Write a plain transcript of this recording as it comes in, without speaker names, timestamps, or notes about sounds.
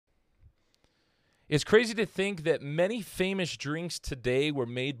It's crazy to think that many famous drinks today were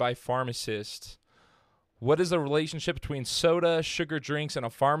made by pharmacists. What is the relationship between soda, sugar drinks, and a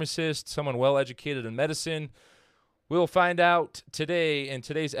pharmacist, someone well-educated in medicine? We'll find out today in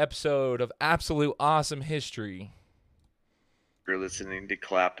today's episode of Absolute Awesome History. You're listening to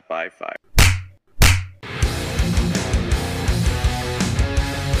Clapped by Fire.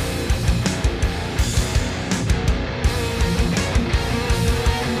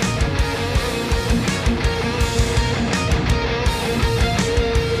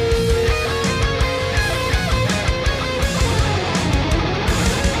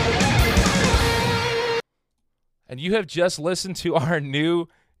 And you have just listened to our new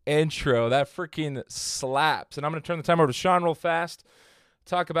intro. That freaking slaps. And I'm going to turn the time over to Sean real fast,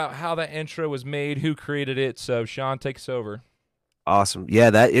 talk about how that intro was made, who created it. So, Sean, take us over. Awesome. Yeah,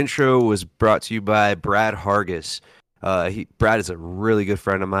 that intro was brought to you by Brad Hargis. Brad is a really good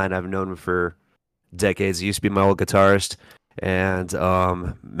friend of mine. I've known him for decades. He used to be my old guitarist. And,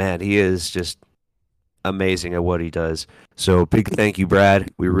 man, he is just amazing at what he does. So, big thank you,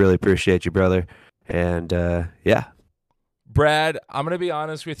 Brad. We really appreciate you, brother. And, yeah. Brad, I'm going to be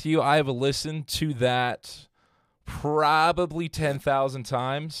honest with you. I have listened to that probably 10,000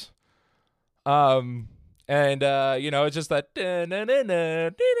 times. And, it's just that, I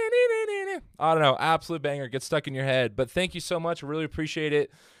don't know, absolute banger, gets stuck in your head. But thank you so much. I really appreciate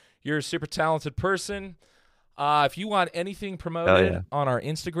it. You're a super talented person. If you want anything promoted on our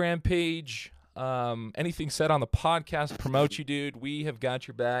Instagram page, anything said on the podcast, promote you, dude. We have got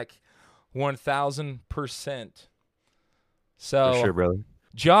your back 1,000%. So, For sure, brother.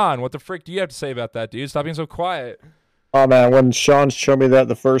 John, what the frick do you have to say about that, dude? Stop being so quiet. Oh, man, when Sean showed me that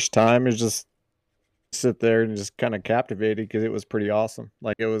the first time, it was just sit there and just kind of captivated because it was pretty awesome.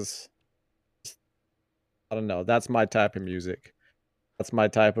 Like, it was, I don't know, that's my type of music. That's my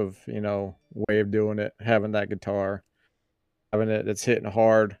type of, way of doing it, having that guitar, having it's hitting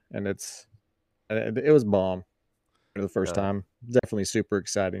hard, and it was bomb for the first time. Definitely super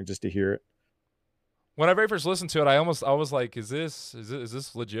exciting just to hear it. When I very first listened to it, I was like, "Is this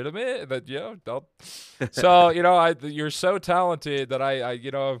legitimate?" That So you're so talented that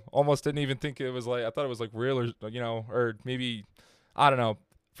I almost didn't even think it was like, I thought it was like real or maybe, I don't know.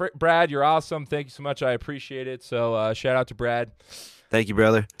 Brad, you're awesome. Thank you so much. I appreciate it. So shout out to Brad. Thank you,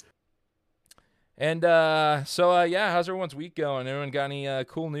 brother. And how's everyone's week going? Anyone got any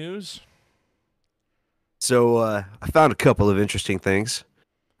cool news? So I found a couple of interesting things.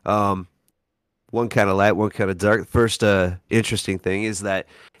 One kind of light, one kind of dark. The first interesting thing is that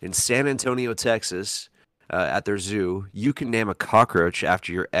in San Antonio, Texas, at their zoo, you can name a cockroach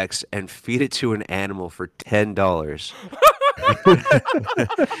after your ex and feed it to an animal for $10.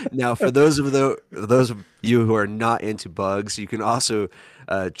 Now, for those of you who are not into bugs, you can also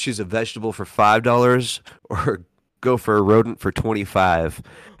choose a vegetable for $5 or go for a rodent for $25.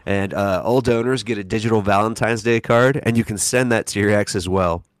 And all donors get a digital Valentine's Day card, and you can send that to your ex as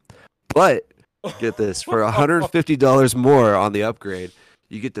well. But get this, for $150 more on the upgrade,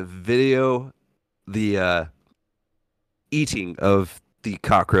 you get to video the eating of the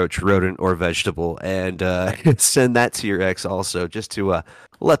cockroach, rodent, or vegetable, and send that to your ex also, just to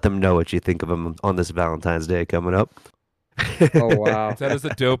let them know what you think of them on this Valentine's Day coming up. Oh, wow. That is the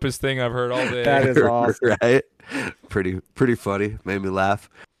dopest thing I've heard all day. That is awesome. Right? Pretty funny. Made me laugh.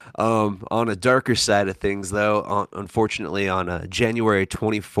 On a darker side of things, though, unfortunately, on January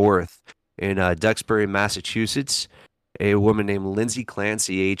 24th in Duxbury, Massachusetts, a woman named Lindsay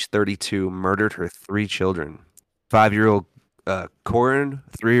Clancy, age 32, murdered her 3 children. 5-year-old Corin,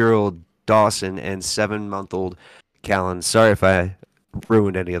 3-year-old Dawson, and 7-month-old Callan. Sorry if I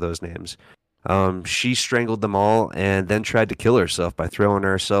ruined any of those names. She strangled them all and then tried to kill herself by throwing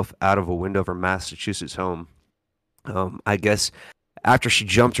herself out of a window of her Massachusetts home. I guess after she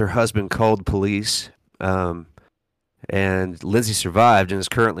jumped, her husband called police, and Lindsay survived and is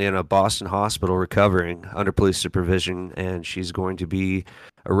currently in a Boston hospital recovering under police supervision, and she's going to be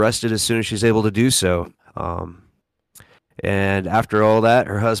arrested as soon as she's able to do so. And after all that,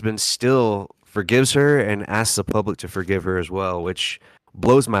 her husband still forgives her and asks the public to forgive her as well, which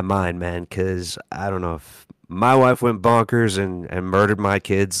blows my mind, man, because I don't know, if my wife went bonkers and murdered my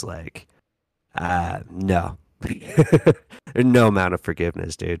kids, no. There's no amount of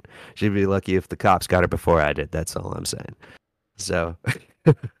forgiveness, dude. She'd be lucky if the cops got her before I did. That's all I'm saying. So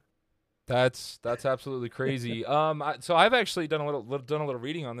That's absolutely crazy. So I've actually done a little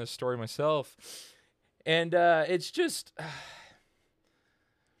reading on this story myself, and it's just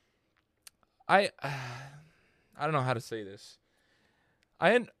I don't know how to say this.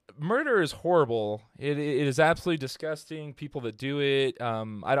 Murder is horrible. It is absolutely disgusting. People that do it,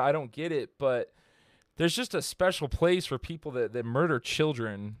 I don't get it, but there's just a special place for people that murder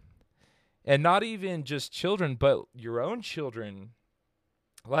children, and not even just children, but your own children.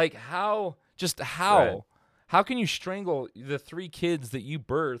 Like how Right. how can you strangle the 3 kids that you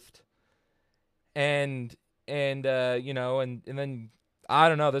birthed, and you know, and then I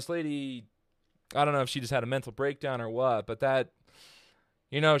don't know, this lady, I don't know if she just had a mental breakdown or what, but that,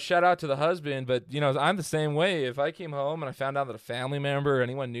 you know, shout out to the husband, but you know, I'm the same way. If I came home and I found out that a family member or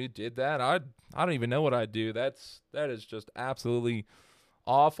anyone knew did that, I don't even know what I'd do. That is just absolutely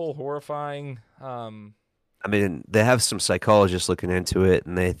awful, horrifying. I mean, they have some psychologists looking into it,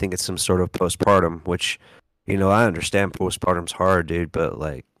 and they think it's some sort of postpartum, which, I understand postpartum's hard, dude, but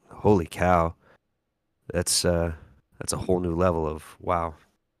like, holy cow, that's a whole new level of wow.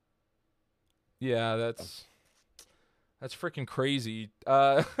 Yeah, that's freaking crazy.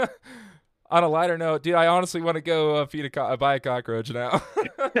 On a lighter note, dude, I honestly want to go buy a cockroach now.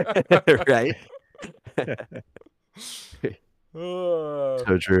 Right? Uh,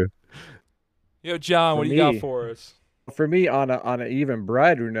 So true. Yo, John, For what do you got me, for us? for me, on an even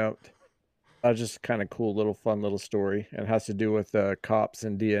brighter note, just kind of cool little fun little story, and has to do with cops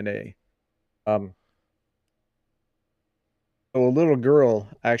and DNA. Um, so a little girl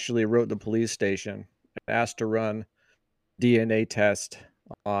actually wrote the police station and asked to run DNA test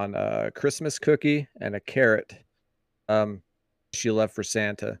on a Christmas cookie and a carrot. Um, she left for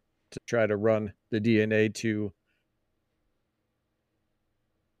Santa to try to run the DNA to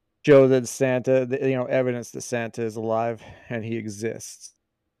show that evidence that Santa is alive and he exists.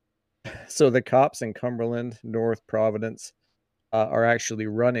 So the cops in Cumberland, North Providence, are actually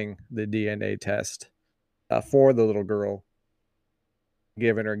running the DNA test for the little girl,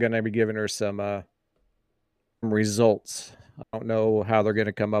 going to be giving her some results. I don't know how they're going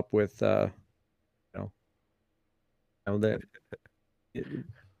to come up with, you that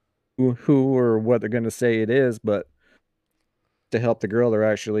who or what they're going to say it is, but to help the girl, they're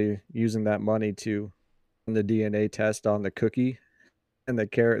actually using that money to run the DNA test on the cookie and the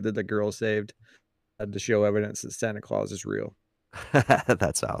carrot that the girl saved to show evidence that Santa Claus is real.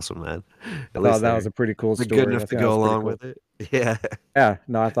 That's awesome, man. I At thought least that was a pretty cool they're story. good I enough to think that go was pretty along cool. with it. Yeah. Yeah,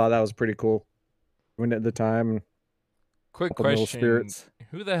 no, I thought that was pretty cool. When at the time, Quick the little question: spirits.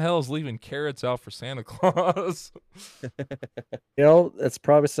 who the hell is leaving carrots out for Santa Claus? It's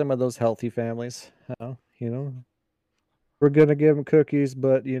probably some of those healthy families. We're gonna give him cookies,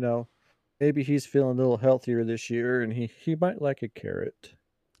 but maybe he's feeling a little healthier this year, and he might like a carrot.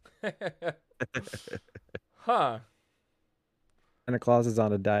 Huh. Santa Claus is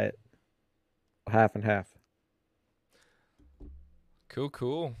on a diet, half and half.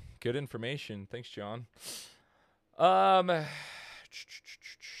 Cool. Good information. Thanks, John. So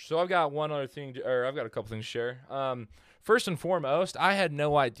I've got one other thing, or I've got a couple things to share. First and foremost, I had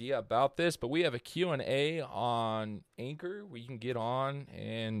no idea about this, but we have a Q&A on Anchor where you can get on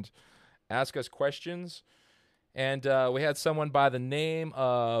and ask us questions. And we had someone by the name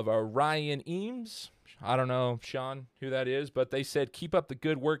of Ryan Eames. I don't know, Sean, who that is, but they said, keep up the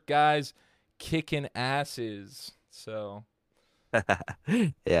good work, guys. Kicking asses. So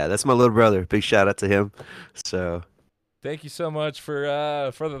Yeah, that's my little brother. Big shout out to him. So thank you so much for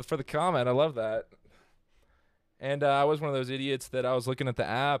the comment. I love that. And I was one of those idiots that I was looking at the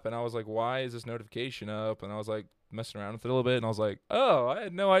app and I was like, why is this notification up? And I was like messing around with it a little bit and I was like, oh, I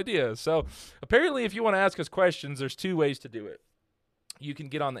had no idea. So apparently if you want to ask us questions, there's 2 ways to do it. You can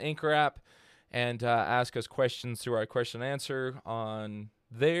get on the Anchor app and ask us questions through our question and answer on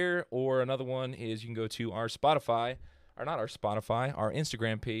there, or another one is you can go to our Spotify, or not our Spotify, our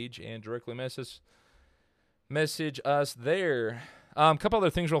Instagram page and directly message us there. A couple other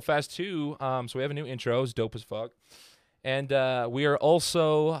things real fast too. So we have a new intro. It's dope as fuck. And we are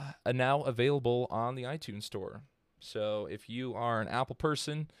also now available on the iTunes store. So if you are an Apple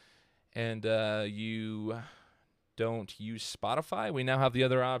person and you don't use Spotify, we now have the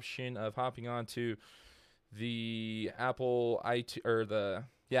other option of hopping onto the Apple iTunes,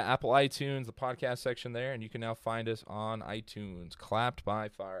 the podcast section there, and you can now find us on iTunes. Clapped by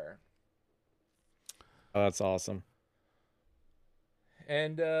Fire. Oh, that's awesome.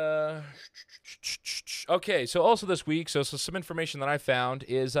 And okay, so also this week, so some information that I found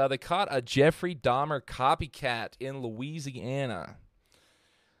is they caught a Jeffrey Dahmer copycat in Louisiana.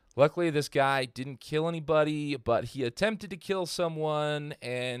 Luckily, this guy didn't kill anybody, but he attempted to kill someone,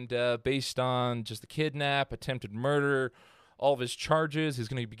 and based on just the kidnap, attempted murder, all of his charges, he's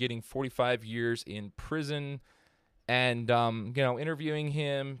going to be getting 45 years in prison. And, interviewing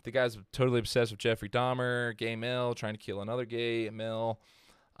him, the guy's totally obsessed with Jeffrey Dahmer, gay male, trying to kill another gay male.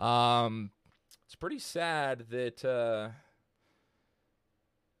 It's pretty sad that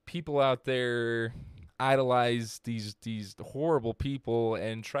people out there, idolize these horrible people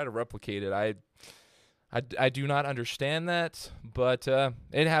and try to replicate it. I do not understand that, but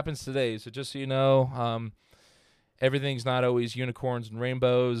it happens today. So just so you know, everything's not always unicorns and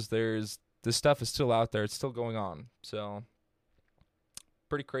rainbows. This stuff is still out there. It's still going on. So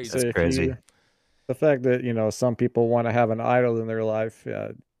pretty crazy. So That's if crazy. the fact that, some people want to have an idol in their life,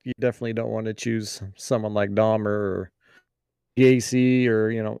 you definitely don't want to choose someone like Dahmer or Gacy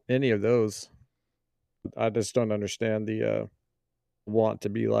or, any of those. I just don't understand the want to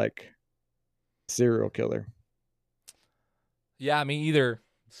be like a serial killer. Yeah, me either.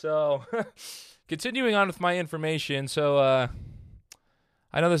 So continuing on with my information. So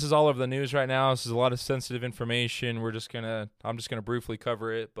I know this is all over the news right now. This is a lot of sensitive information. I'm just gonna briefly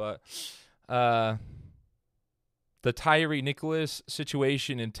cover it, but the Tyre Nicholas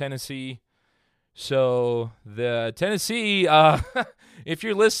situation in Tennessee. So the Tennessee, if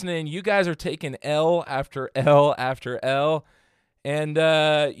you're listening, you guys are taking L after L after L, and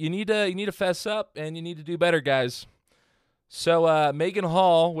you need to fess up and you need to do better, guys. So Megan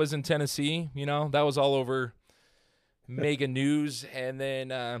Hall was in Tennessee. That was all over Mega News, and then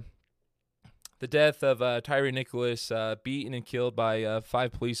the death of Tyre Nicholas, beaten and killed by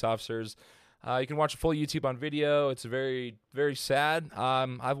 5 police officers. You can watch a full YouTube on video. It's very, very sad.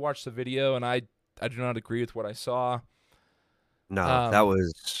 I've watched the video, and I do not agree with what I saw. No,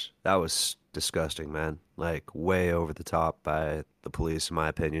 that was disgusting, man. Like way over the top by the police, in my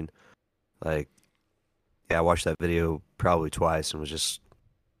opinion. Like, yeah, I watched that video probably twice and was just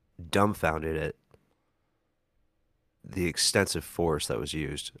dumbfounded at the extensive force that was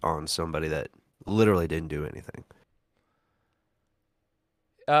used on somebody that literally didn't do anything.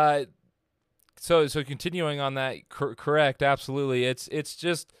 So continuing on that, correct, absolutely. It's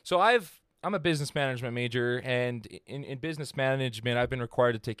just so I'm a business management major, and in business management, I've been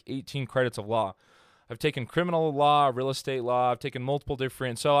required to take 18 credits of law. I've taken criminal law, real estate law. I've taken multiple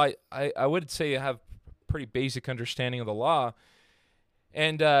different. So I would say I have pretty basic understanding of the law.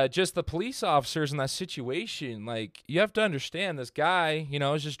 And just the police officers in that situation, like, you have to understand this guy,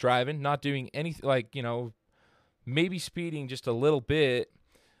 is just driving, not doing anything, like, maybe speeding just a little bit.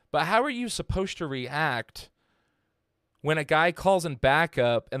 But how are you supposed to react when a guy calls in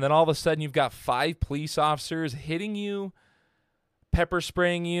backup and then all of a sudden you've got 5 police officers hitting you, pepper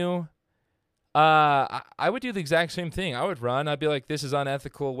spraying you? I would do the exact same thing. I would run. I'd be like, this is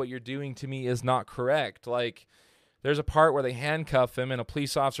unethical. What you're doing to me is not correct. Like, there's a part where they handcuff him and a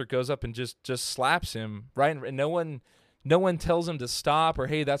police officer goes up and just slaps him, right? And no one tells him to stop or,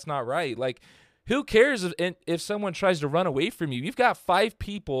 hey, that's not right. Like, who cares if someone tries to run away from you? You've got 5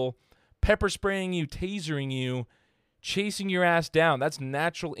 people pepper spraying you, tasering you, chasing your ass down. That's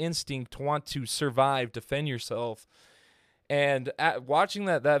natural instinct to want to survive, defend yourself. And watching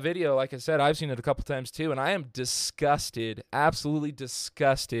that video, like I said, I've seen it a couple times too, and I am disgusted, absolutely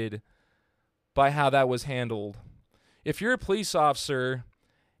disgusted by how that was handled. If you're a police officer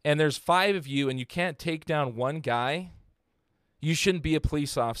and there's 5 of you and you can't take down one guy, you shouldn't be a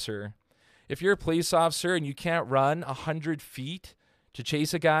police officer. If you're a police officer and you can't run 100 feet to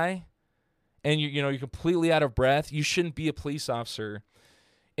chase a guy and you're completely out of breath, you shouldn't be a police officer.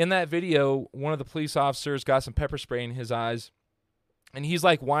 In that video, one of the police officers got some pepper spray in his eyes, and he's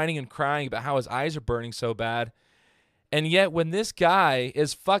like whining and crying about how his eyes are burning so bad. And yet when this guy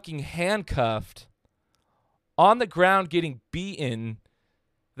is fucking handcuffed on the ground getting beaten,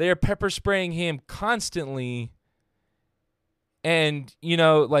 they are pepper spraying him constantly. And,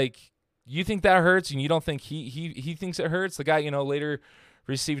 you think that hurts, and you don't think he thinks it hurts. The guy, later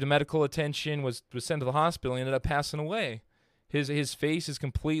received medical attention, was sent to the hospital, and ended up passing away. His face is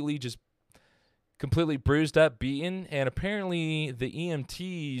completely bruised up, beaten, and apparently the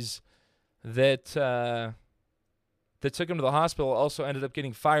EMTs that took him to the hospital also ended up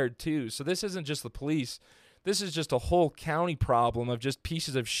getting fired too. So this isn't just the police. This is just a whole county problem of just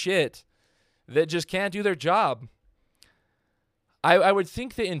pieces of shit that just can't do their job. I would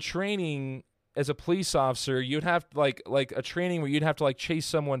think that in training as a police officer, you'd have like a training where you'd have to chase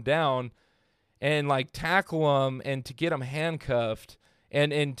someone down and tackle them and to get them handcuffed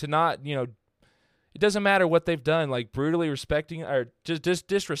and to not, it doesn't matter what they've done, brutally respecting or just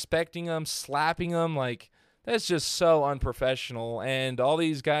disrespecting them, slapping them, that's just so unprofessional. And all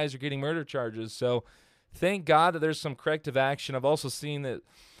these guys are getting murder charges. So thank God that there's some corrective action. I've also seen that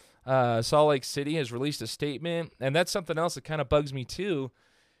Salt Lake City has released a statement, and that's something else that kind of bugs me too,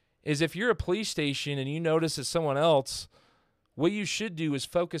 is if you're a police station and you notice that someone else, what you should do is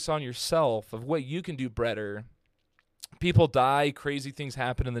focus on yourself, of what you can do better. People die, crazy things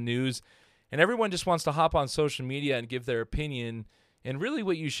happen in the news, and everyone just wants to hop on social media and give their opinion And really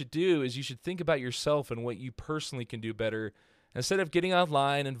what you should do is you should think about yourself and what you personally can do better instead of getting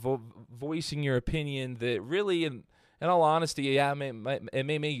online and voicing your opinion that really, in all honesty, yeah, it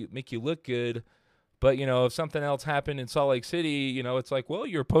may make you look good. But, you know, if something else happened in Salt Lake City, you know, it's like, well,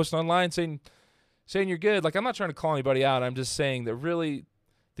 you're posting online saying you're good. Like, I'm not trying to call anybody out. I'm just saying that really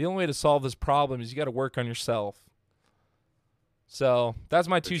the only way to solve this problem is you got to work on yourself. So that's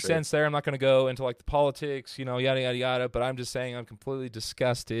my 2 cents there. I'm not going to go into like the politics, you know, yada, yada, yada. But I'm just saying I'm completely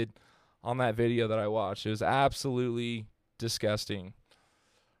disgusted on that video that I watched. It was absolutely disgusting.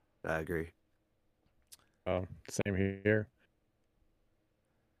 I agree. Same here.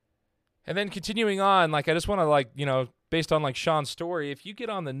 And then continuing on, like I just want to like, you know, based on like Sean's story, if you get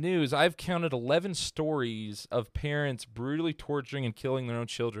on the news, I've counted 11 stories of parents brutally torturing and killing their own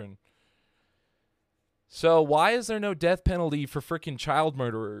children. So why is there no death penalty for freaking child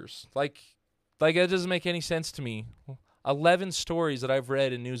murderers? Like it doesn't make any sense to me. 11 stories that I've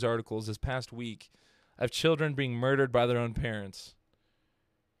read in news articles this past week of children being murdered by their own parents.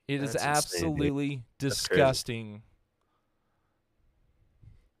 It is absolutely disgusting.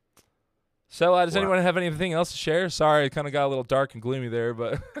 So does anyone have anything else to share? Sorry, it kind of got a little dark and gloomy there,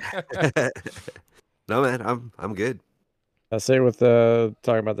 but No, man, I'm good. I say with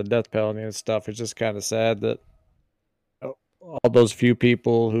talking about the death penalty and stuff, it's just kind of sad that all those few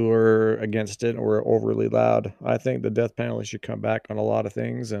people who are against it were overly loud. I think the death penalty should come back on a lot of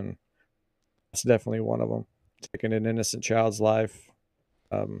things, and that's definitely one of them. Taking an innocent child's life,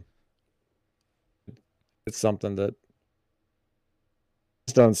 it's something that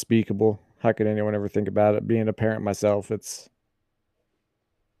it's unspeakable. How could anyone ever think about it? Being a parent myself, it's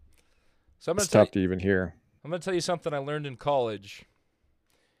tough to even hear. I'm going to tell you something I learned in college.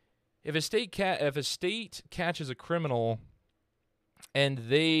 If a state catches a criminal and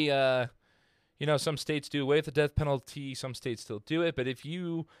they, you know, some states do away with the death penalty, some states still do it. But if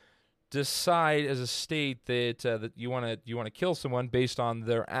you decide as a state that that you want to kill someone based on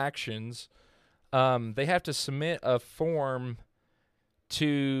their actions, they have to submit a form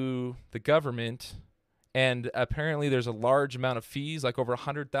to the government, and apparently there's a large amount of fees, like over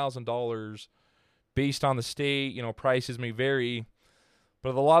 $100,000. Based on the state, you know, prices may vary.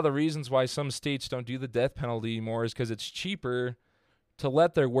 But a lot of the reasons why some states don't do the death penalty anymore is because it's cheaper to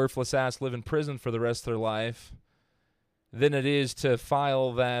let their worthless ass live in prison for the rest of their life than it is to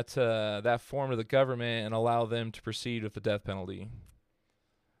file that form to the government and allow them to proceed with the death penalty.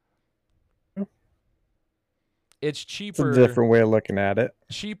 It's cheaper. It's a different way of looking at it.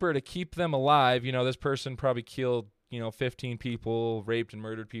 Cheaper to keep them alive. You know, this person probably killed 15 people, raped and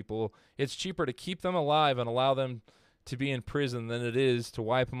murdered people. It's cheaper to keep them alive and allow them to be in prison than it is to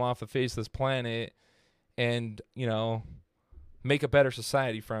wipe them off the face of this planet and, you know, make a better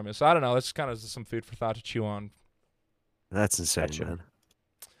society from it. So I don't know. It's kind of some food for thought to chew on. That's insane, man.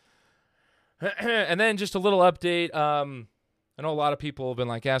 And then just a little update. I know a lot of people have been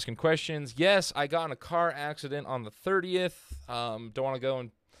like asking questions. Yes, I got in a car accident on the 30th. Don't want to go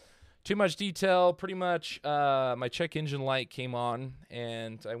in too much detail. Pretty much my check engine light came on,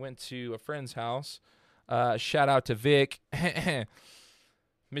 and I went to a friend's house. Shout out to Vic,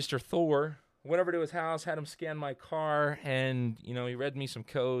 Mr. Thor. Went over to his house, had him scan my car, and, you know, he read me some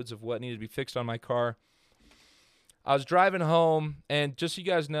codes of what needed to be fixed on my car. I was driving home, and just so you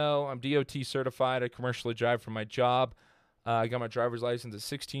guys know, I'm DOT certified. I commercially drive for my job. I got my driver's license at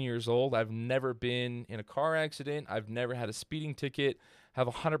 16 years old. I've never been in a car accident. I've never had a speeding ticket. Have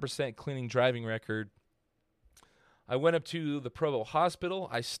a 100% clean driving record. I went up to the Provo Hospital.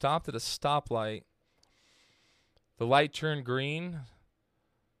 I stopped at a stoplight. The light turned green.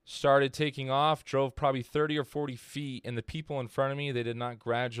 Started taking off. Drove probably 30 or 40 feet. And the people in front of me, they did not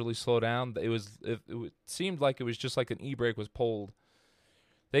gradually slow down. It seemed like it was just like an e-brake was pulled.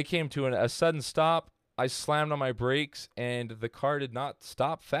 They came to a sudden stop. I slammed on my brakes, and the car did not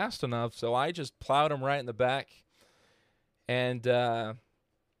stop fast enough, so I just plowed him right in the back. And my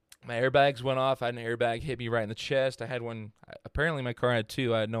airbags went off. I had an airbag hit me right in the chest. I had one. Apparently, my car had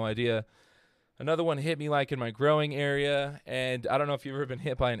two. I had no idea. Another one hit me like in my growing area, and I don't know if you've ever been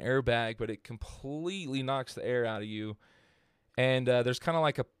hit by an airbag, but it completely knocks the air out of you. And there's kind of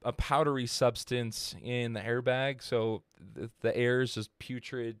like a powdery substance in the airbag, so the air is just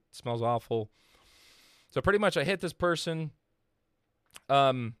putrid, smells awful. So pretty much I hit this person.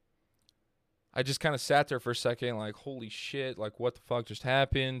 I just kind of sat there for a second like, holy shit, like what the fuck just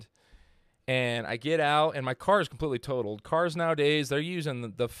happened? And I get out, and my car is completely totaled. Cars nowadays, they're using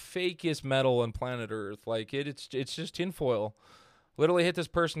the fakest metal on planet Earth. Like, it's just tinfoil. Literally hit this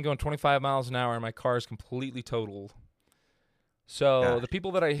person going 25 miles an hour, and my car is completely totaled. So the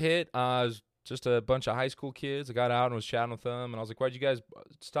people that I hit, just a bunch of high school kids. I got out and was chatting with them, and I was like, "Why'd you guys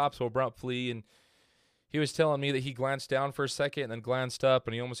stop so abruptly?" And he was telling me that he glanced down for a second and then glanced up,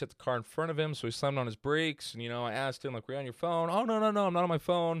 and he almost hit the car in front of him, so he slammed on his brakes. And I asked him, like, "Were you on your phone?" "Oh, no, I'm not on my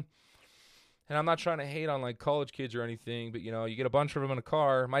phone." And I'm not trying to hate on like college kids or anything, but you get a bunch of them in a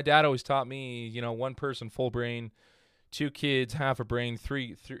car. My dad always taught me, one person full brain, two kids half a brain,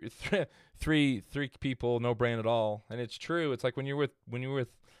 three people no brain at all. And it's true. It's like when you're with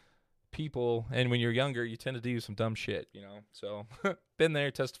people and when you're younger, you tend to do some dumb shit, So been there,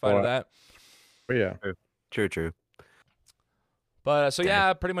 testify to that. But yeah, True. But so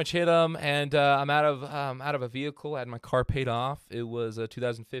yeah, I pretty much hit him, and I'm out of a vehicle. I had my car paid off. It was a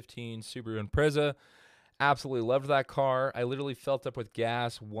 2015 Subaru Impreza. Absolutely loved that car. I literally filled up with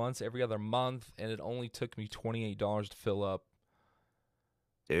gas once every other month, and it only took me $28 to fill up.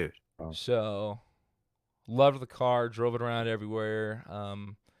 Dude. So loved the car, drove it around everywhere.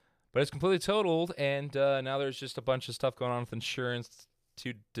 But it's completely totaled, and now there's just a bunch of stuff going on with insurance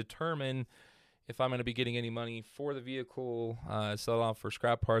to determine if I'm going to be getting any money for the vehicle, sell it off for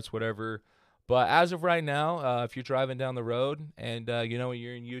scrap parts, whatever. But as of right now, if you're driving down the road and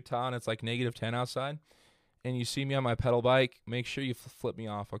you're in Utah and it's like -10 outside, and you see me on my pedal bike, make sure you flip me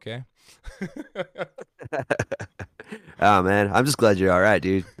off, okay? Oh man, I'm just glad you're all right,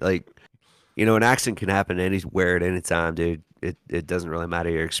 dude. Like, an accident can happen anywhere at any time, dude. It doesn't really matter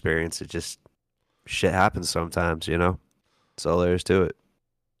your experience. It just shit happens sometimes, That's all there is to it.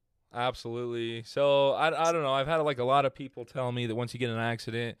 Absolutely. So I don't know. I've had like a lot of people tell me that once you get in an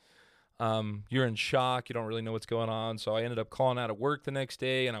accident, you're in shock. You don't really know what's going on. So I ended up calling out of work the next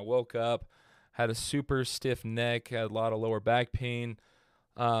day, and I woke up, had a super stiff neck, had a lot of lower back pain.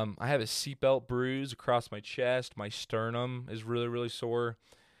 I have a seatbelt bruise across my chest. My sternum is really, really sore.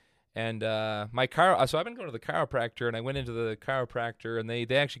 And so I've been going to the chiropractor, and I went into the chiropractor, and they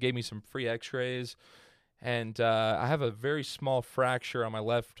actually gave me some free x-rays. And I have a very small fracture on my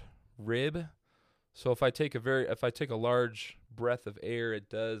left rib. So if I take a large breath of air,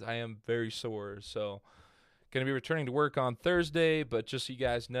 I am very sore. So going to be returning to work on Thursday, but just so you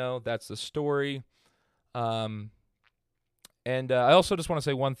guys know, that's the story. And I also just want to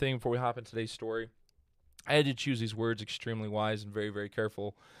say one thing before we hop in today's story. I had to choose these words extremely wise and very, very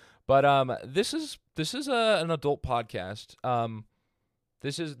careful. But this is an adult podcast.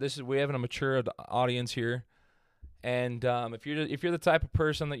 This is we have a mature audience here. And if you're the type of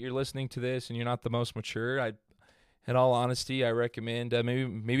person that you're listening to this and you're not the most mature, in all honesty, I recommend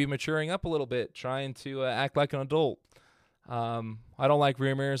maybe maturing up a little bit, trying to act like an adult. I don't like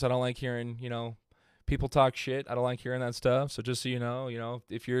rumors. I don't like hearing people talk shit. I don't like hearing that stuff. So just so you know,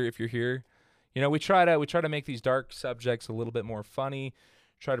 if you're here, we try to make these dark subjects a little bit more funny,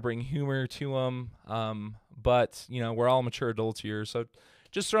 try to bring humor to them. But we're all mature adults here, so.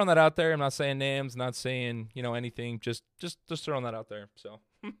 Just throwing that out there. I'm not saying names, not saying, anything. Just throwing that out there. So,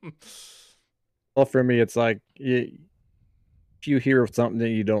 well, for me, it's like if you hear something that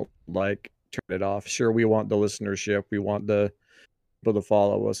you don't like, turn it off. Sure, we want the listenership. We want the people to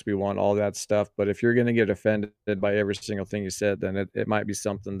follow us. We want all that stuff. But if you're going to get offended by every single thing you said, then it might be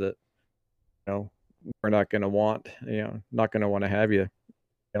something that, we're not going to want, not going to want to have you,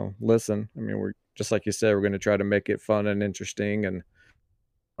 listen. I mean, we're just like you said, we're going to try to make it fun and interesting, and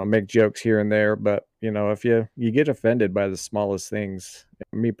I'll make jokes here and there, but if you get offended by the smallest things,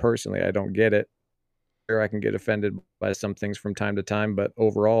 me personally, I don't get it. Sure, I can get offended by some things from time to time, but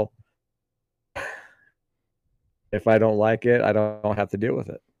overall, if I don't like it, I don't have to deal with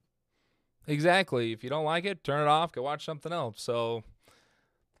it. Exactly. If you don't like it, turn it off, go watch something else. So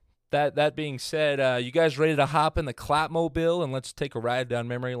that being said, you guys ready to hop in the Clapmobile and let's take a ride down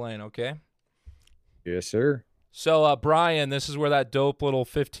memory lane, okay? Yes, sir. So, Brian, this is where that dope little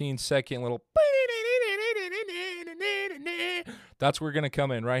 15-second little that's where we're going to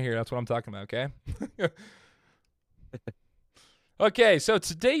come in right here. That's what I'm talking about, okay? Okay, so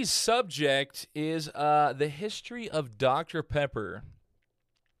today's subject is the history of Dr. Pepper.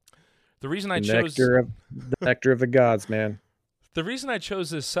 The reason I chose... The nectar of the gods, man. The reason I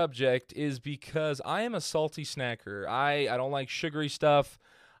chose this subject is because I am a salty snacker. I don't like sugary stuff.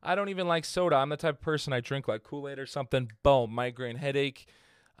 I don't even like soda. I'm the type of person I drink like Kool-Aid or something. Boom, migraine, headache.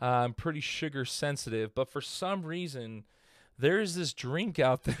 I'm pretty sugar sensitive. But for some reason, there's this drink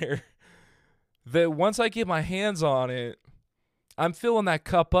out there that once I get my hands on it, I'm filling that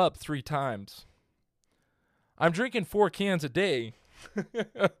cup up 3 times. I'm drinking 4 cans a day.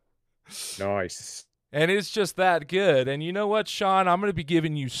 Nice. And it's just that good. And you know what, Sean? I'm going to be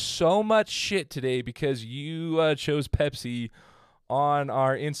giving you so much shit today because you chose Pepsi on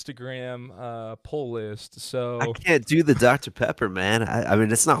our Instagram poll list. I So can't do the Dr. Pepper, man. I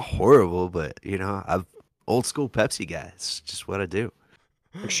mean, it's not horrible, but I'm old school Pepsi guy. It's just what I do.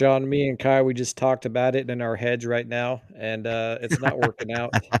 Like Sean, me and Kai, we just talked about it in our heads right now, and it's not working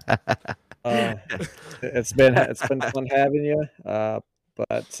out. Uh, it's been fun having you,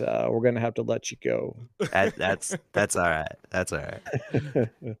 but we're gonna have to let you go. That's all right. That's all right.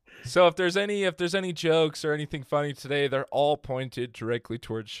 so if there's any jokes or anything funny today, they're all pointed directly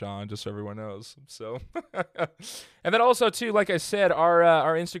towards Sean, just so everyone knows. So and then also too, like I said,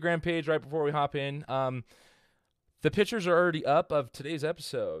 our Instagram page right before we hop in, the pictures are already up of today's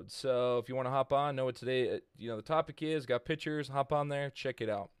episode. So if you want to hop on, know what today, the topic is, got pictures, hop on there, check it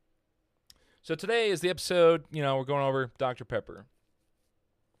out. So today is the episode, we're going over Dr. Pepper.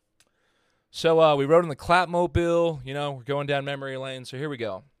 So we rode in the Clapmobile, we're going down memory lane. So here we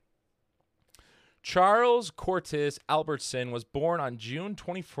go. Charles Cortis Albertson was born on June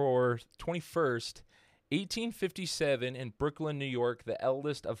 21st, 1857 in Brooklyn, New York, the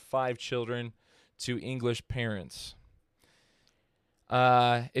eldest of 5 children to English parents.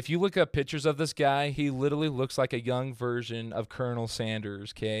 If you look up pictures of this guy, he literally looks like a young version of Colonel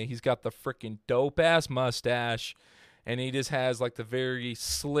Sanders, okay? He's got the freaking dope-ass mustache, and he just has like the very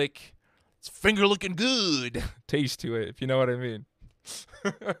slick, it's finger-looking good taste to it, if you know what I mean.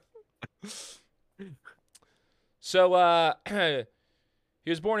 So, he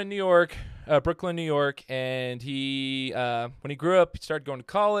was born in New York, Brooklyn, New York, and he, when he grew up, he started going to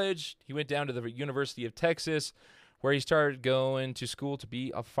college. He went down to the University of Texas, where he started going to school to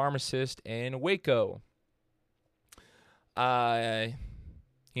be a pharmacist in Waco. He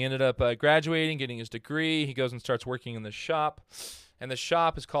ended up graduating, getting his degree. He goes and starts working in the shop, and the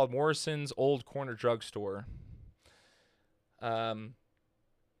shop is called Morrison's Old Corner Drugstore.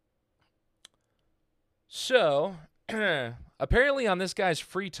 So, apparently on this guy's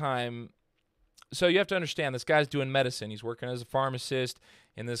free time, so you have to understand, this guy's doing medicine. He's working as a pharmacist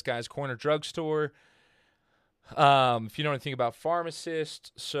in this guy's corner drugstore. If you know anything about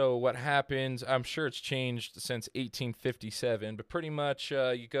pharmacists, so what happens, I'm sure it's changed since 1857, but pretty much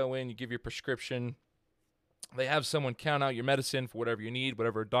you go in, you give your prescription. They have someone count out your medicine for whatever you need,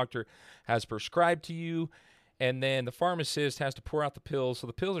 whatever a doctor has prescribed to you. And then the pharmacist has to pour out the pills. So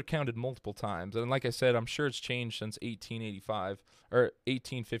the pills are counted multiple times. And like I said, I'm sure it's changed since 1885 or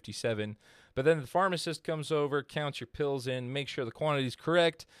 1857. But then the pharmacist comes over, counts your pills in, makes sure the quantity's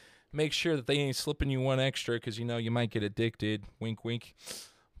correct, make sure that they ain't slipping you one extra because, you might get addicted. Wink, wink.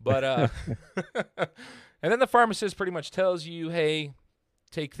 But, and then the pharmacist pretty much tells you, hey,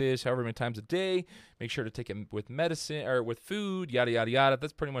 take this however many times a day. Make sure to take it with medicine or with food, yada, yada, yada.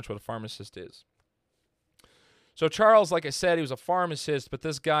 That's pretty much what a pharmacist is. So Charles, like I said, he was a pharmacist, but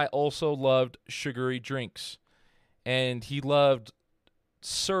this guy also loved sugary drinks. And he loved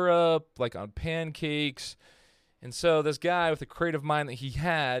syrup, like on pancakes. And so this guy with the creative mind that he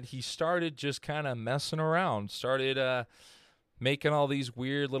had, he started just kind of messing around, started making all these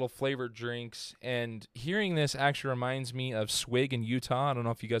weird little flavored drinks. And hearing this actually reminds me of Swig in Utah. I don't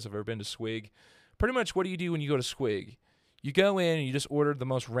know if you guys have ever been to Swig. Pretty much what do you do when you go to Swig? You go in and you just order the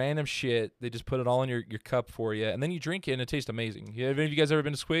most random shit. They just put it all in your cup for you, and then you drink it, and it tastes amazing. Have any of you guys ever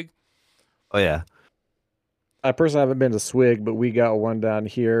been to Swig? Oh yeah. I personally haven't been to Swig, but we got one down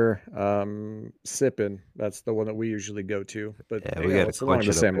here, Sippin'. That's the one that we usually go to. But Yeah, we got it's along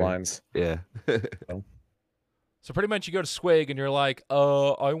the same lines. Yeah. So pretty much you go to Swig, and you're like,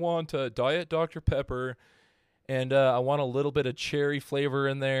 I want a Diet Dr. Pepper, and I want a little bit of cherry flavor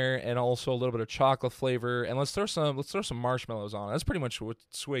in there, and also a little bit of chocolate flavor, and let's throw some marshmallows on it. That's pretty much what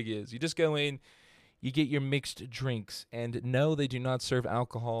Swig is. You just go in, you get your mixed drinks, and no, they do not serve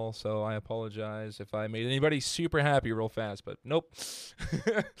alcohol. So I apologize if I made anybody super happy real fast, but nope.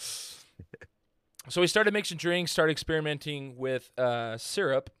 So we started mixing drinks, started experimenting with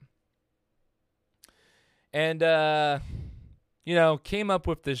syrup, and came up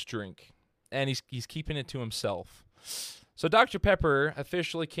with this drink. And he's keeping it to himself. So Dr. Pepper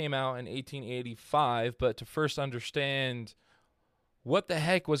officially came out in 1885, but to first understand what the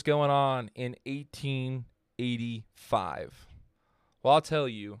heck was going on in 1885, well, I'll tell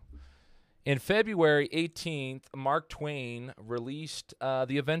you. In February 18th, Mark Twain released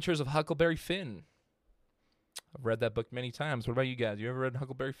The Adventures of Huckleberry Finn. I've read that book many times. What about you guys? You ever read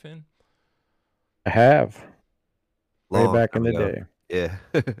Huckleberry Finn? I have. Way Long back in time the ago. day. Yeah.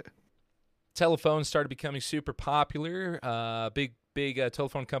 Telephones started becoming super popular. Big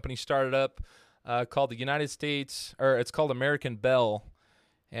telephone company started up called the United States, or it's called American Bell.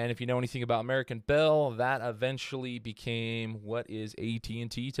 And if you know anything about American Bell, that eventually became what is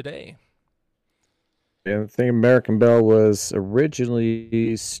AT&T today. And I think American Bell was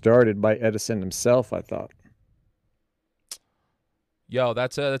originally started by Edison himself, I thought. Yo,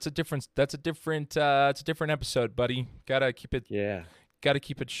 that's a different it's a different episode, buddy. Gotta keep Yeah.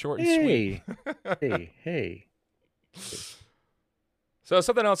 it short and sweet. Hey. So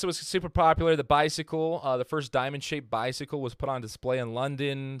something else that was super popular, the bicycle. The first diamond-shaped bicycle was put on display in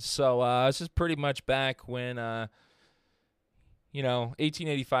London. So this is pretty much back when,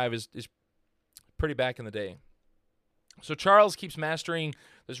 1885 is pretty back in the day. So Charles keeps mastering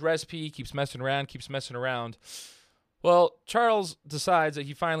this recipe, keeps messing around. Well, Charles decides that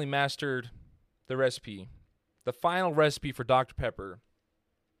he finally mastered the recipe, the final recipe for Dr. Pepper.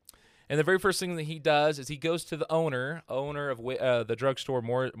 And the very first thing that he does is he goes to the owner of the drugstore,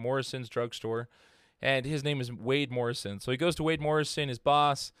 Morrison's drugstore, and his name is Wade Morrison. So he goes to Wade Morrison, his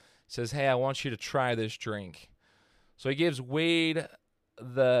boss, says, "Hey, I want you to try this drink." So he gives Wade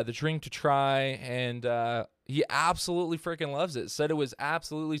the drink to try, and he absolutely freaking loves it. Said it was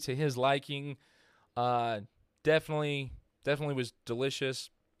absolutely to his liking. Definitely was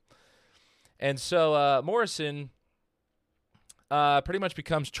delicious. And so Morrison pretty much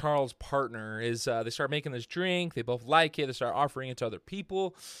becomes Charles' partner. They start making this drink. They both like it. They start offering it to other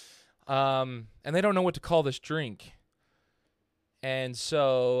people. And they don't know what to call this drink. And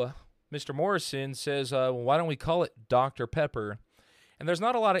so Mr. Morrison says, why don't we call it Dr. Pepper? And there's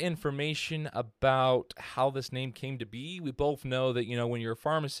not a lot of information about how this name came to be. We both know that, when you're a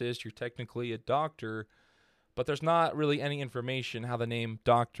pharmacist, you're technically a doctor. But there's not really any information how the name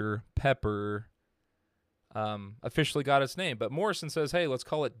Dr. Pepper officially got its name. But Morrison says, hey, let's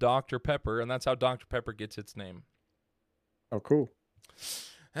call it Dr. Pepper, and that's how Dr. Pepper gets its name. Oh, cool.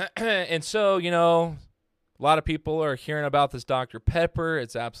 And so, a lot of people are hearing about this Dr. Pepper.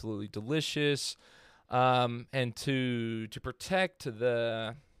 It's absolutely delicious. And to protect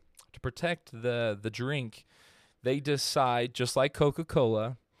the drink, they decide, just like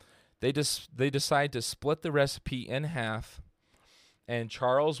Coca-Cola, they decide to split the recipe in half. And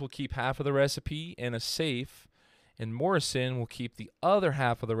Charles will keep half of the recipe in a safe, and Morrison will keep the other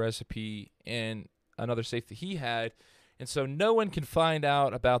half of the recipe in another safe that he had. And so no one can find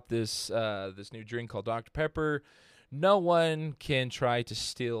out about this new drink called Dr. Pepper. No one can try to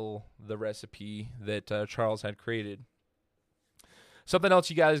steal the recipe that Charles had created. Something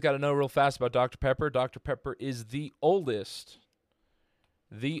else you guys got to know real fast about Dr. Pepper. Dr. Pepper is the oldest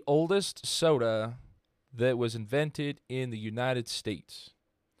soda that was invented in the United States.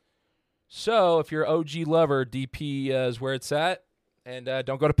 So, if you're an OG lover, DP is where it's at. And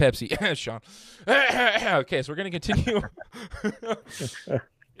don't go to Pepsi, Sean. Okay, so we're going to continue.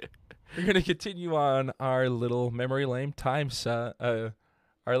 We're going to continue on our little memory lane timeline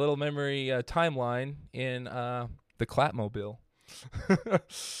in the Clapmobile.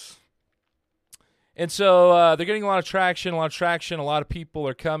 And so they're getting a lot of traction. A lot of people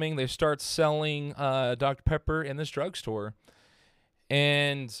are coming. They start selling Dr. Pepper in this drugstore.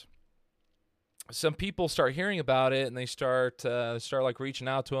 And some people start hearing about it, and they start like reaching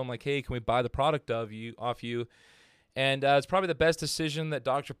out to them, like, hey, can we buy the product off you? And it's probably the best decision that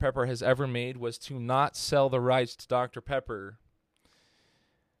Dr. Pepper has ever made was to not sell the rights to Dr. Pepper.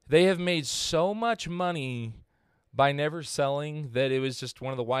 They have made so much money by never selling that it was just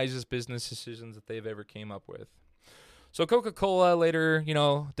one of the wisest business decisions that they've ever came up with. So Coca-Cola later,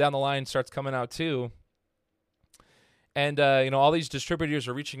 down the line starts coming out too. And, all these distributors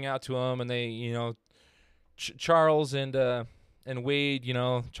are reaching out to them, and they, Charles and Wade,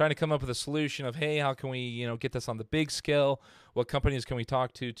 trying to come up with a solution of, hey, how can we, get this on the big scale? What companies can we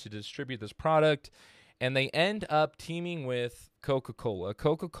talk to distribute this product? And they end up teaming with Coca-Cola.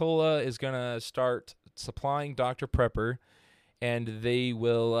 Coca-Cola is going to start supplying Dr. Pepper, and they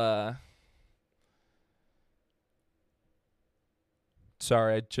will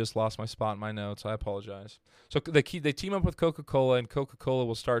sorry, I just lost my spot in my notes. I apologize. So they team up with Coca-Cola, and Coca-Cola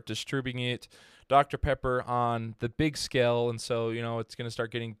will start distributing it, Dr. Pepper, on the big scale, and so it's going to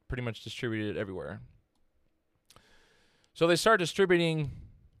start getting pretty much distributed everywhere. So they start distributing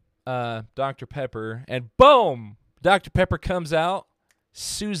Dr. Pepper, and boom, Dr. Pepper comes out,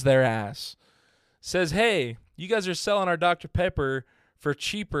 sues their ass. Says, hey, you guys are selling our Dr. Pepper for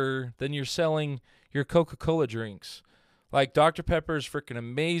cheaper than you're selling your Coca-Cola drinks. Like, Dr. Pepper is freaking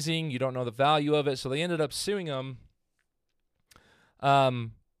amazing. You don't know the value of it. So they ended up suing them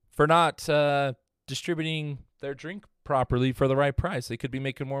for not distributing their drink properly for the right price. They could be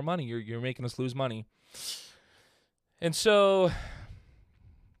making more money. You're making us lose money. And so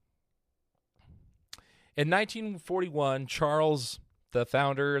in 1941, Charles, the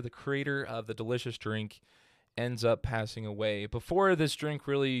founder, the creator of the delicious drink, ends up passing away before this drink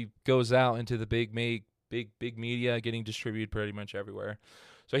really goes out into the big media, getting distributed pretty much everywhere.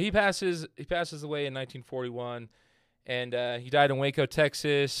 So he passes away in 1941, and he died in Waco,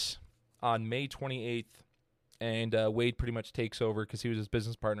 Texas, on May 28th. And Wade pretty much takes over because he was his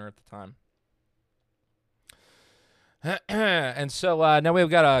business partner at the time. And so now we've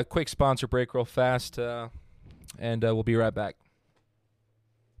got a quick sponsor break real fast, and we'll be right back.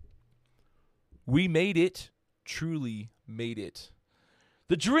 We made it, truly made it.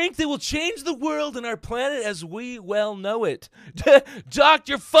 The drink that will change the world and our planet as we well know it.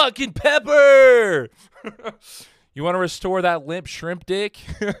 Dr. fucking Pepper! You want to restore that limp shrimp dick?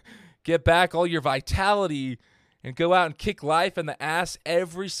 Get back all your vitality and go out and kick life in the ass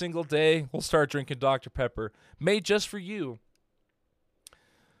every single day? We'll start drinking Dr. Pepper, made just for you.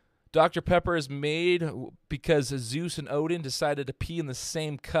 Dr. Pepper is made because Zeus and Odin decided to pee in the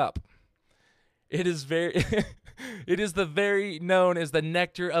same cup. It is the very known as the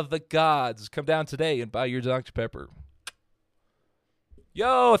nectar of the gods. Come down today and buy your Dr. Pepper.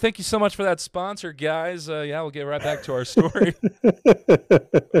 Yo, thank you so much for that sponsor, guys. Yeah, we'll get right back to our story.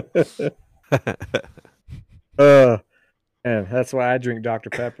 And that's why I drink Dr.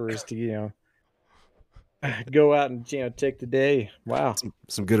 Pepper, is to, go out and, take the day. Wow.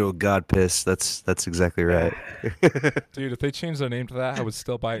 Some good old God piss. That's exactly right. Dude, if they changed their name to that, I would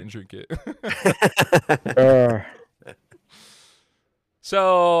still buy it and drink it.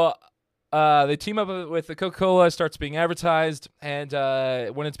 So they team up with the Coca-Cola, starts being advertised, and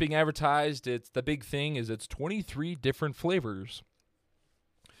when it's being advertised, the big thing is it's 23 different flavors.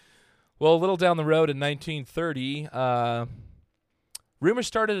 Well, a little down the road in 1930, rumors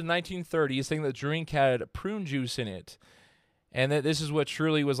started in 1930 saying that the drink had prune juice in it, and that this is what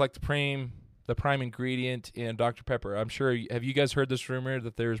truly was like the prime ingredient in Dr. Pepper. I'm sure, have you guys heard this rumor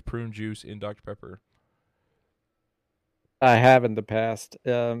that there's prune juice in Dr. Pepper? I have in the past.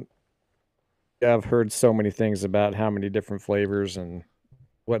 I've heard so many things about how many different flavors and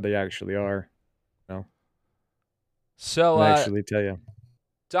what they actually are. So I'll actually tell you.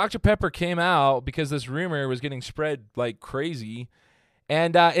 Dr. Pepper came out because this rumor was getting spread like crazy,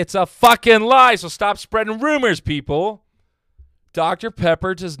 and it's a fucking lie, so stop spreading rumors, people. Dr.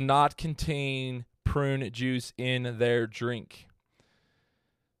 Pepper does not contain prune juice in their drink.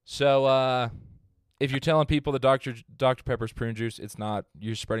 So if you're telling people that Dr. Pepper's prune juice, it's not.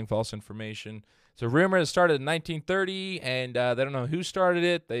 You're spreading false information. It's a rumor that started in 1930, and they don't know who started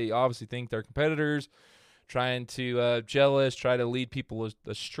it. They obviously think they're competitors, trying to try to lead people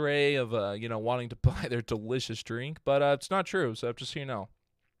astray of wanting to buy their delicious drink, but it's not true. So just so you know.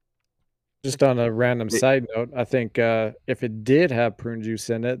 Just on a random side note, I think if it did have prune juice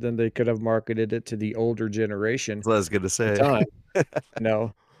in it, then they could have marketed it to the older generation. That's what I was gonna say. Time.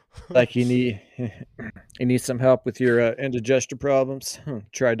 Like you need some help with your indigestion problems.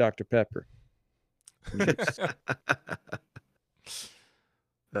 Try Dr. Pepper.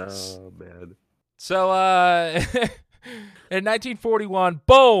 Oh man. So, in 1941,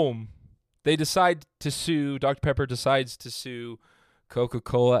 boom, Dr. Pepper decides to sue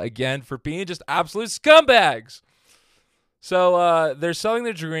Coca-Cola again for being just absolute scumbags. So, they're selling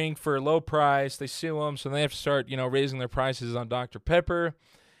their drink for a low price. They sue them, so they have to start, raising their prices on Dr. Pepper.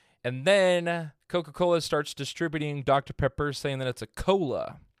 And then Coca-Cola starts distributing Dr. Pepper, saying that it's a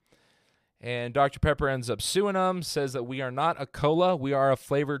cola. And Dr. Pepper ends up suing them, says that we are not a cola, we are a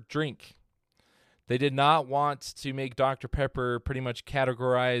flavored drink. They did not want to make Dr. Pepper pretty much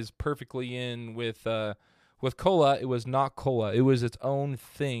categorize perfectly in with cola. It was not cola. It was its own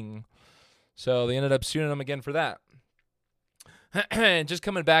thing. So they ended up suing them again for that. And just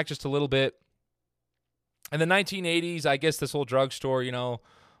coming back just a little bit. In the 1980s, I guess this whole drugstore,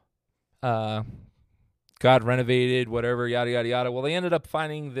 got renovated, whatever, yada, yada, yada. Well, they ended up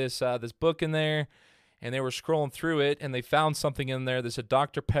finding this book in there, and they were scrolling through it, and they found something in there that said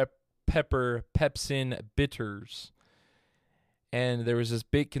Dr. Pepper Pepsin Bitters. And there was this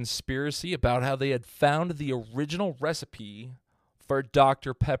big conspiracy about how they had found the original recipe for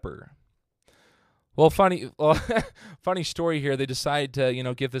Dr. Pepper. Well, funny story here. They decide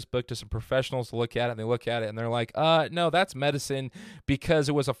to, give this book to some professionals to look at it, and they look at it, and they're like, no, that's medicine because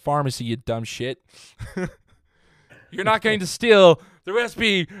it was a pharmacy, you dumb shit. You're not going to steal the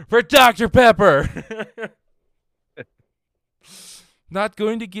recipe for Dr. Pepper. Not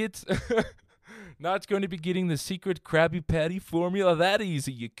going to be getting the secret Krabby Patty formula that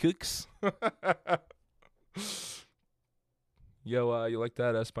easy, you cooks. Yo, you like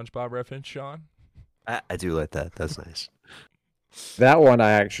that SpongeBob reference, Sean? I do like that. That's nice. That one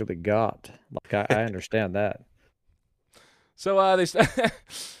I actually got. Like I understand that. Dr.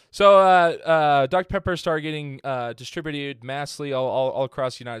 Pepper started getting distributed massively all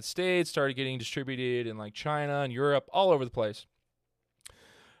across the United States. Started getting distributed in like China and Europe, all over the place.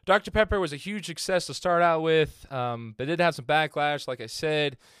 Dr. Pepper was a huge success to start out with, but did have some backlash. Like I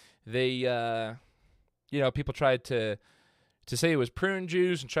said, they, people tried to say it was prune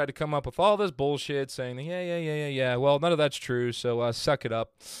juice and tried to come up with all this bullshit, saying, yeah. Well, none of that's true, so suck it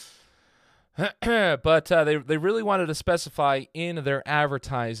up. But they really wanted to specify in their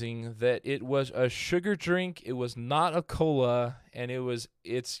advertising that it was a sugar drink. It was not a cola, and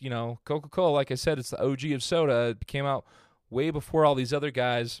it's Coca-Cola. Like I said, it's the OG of soda. It came out way before all these other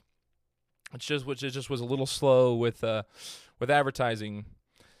guys. It just was a little slow with advertising.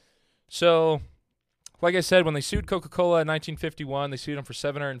 So, like I said, when they sued Coca-Cola in 1951, they sued them for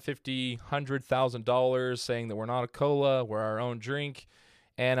 $750,000, saying that we're not a cola, we're our own drink.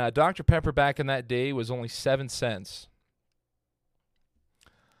 And Dr. Pepper back in that day was only 7 cents.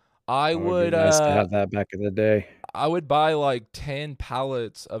 It would be nice to have that back in the day. I would buy like 10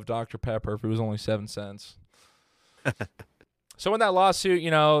 pallets of Dr. Pepper if it was only 7 cents. So in that lawsuit,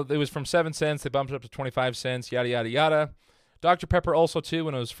 it was from 7 cents. They bumped it up to 25 cents, yada, yada, yada. Dr. Pepper also, too,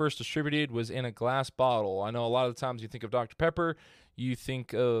 when it was first distributed, was in a glass bottle. I know a lot of the times you think of Dr. Pepper, you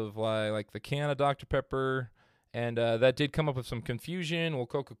think of like the can of Dr. Pepper. And that did come up with some confusion. Well,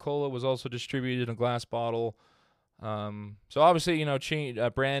 Coca-Cola was also distributed in a glass bottle. So obviously,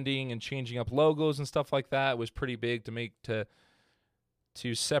 branding and changing up logos and stuff like that was pretty big to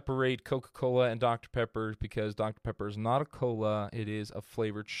separate Coca-Cola and Dr. Pepper, because Dr. Pepper is not a cola. It is a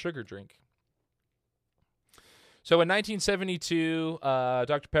flavored sugar drink. So in 1972,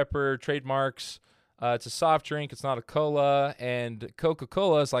 Dr. Pepper trademarks. It's a soft drink. It's not a cola. And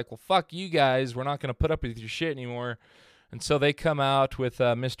Coca-Cola is like, well, fuck you guys. We're not going to put up with your shit anymore. And so they come out with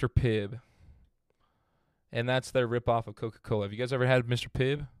Mr. Pibb. And that's their ripoff of Coca-Cola. Have you guys ever had Mr.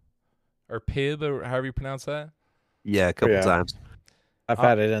 Pibb? Or Pibb, or however you pronounce that? Yeah, a couple times. I've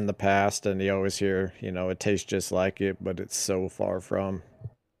had it in the past, and you always hear, it tastes just like it, but it's so far from.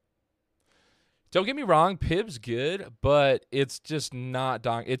 Don't get me wrong, Pibb's good, but it's just not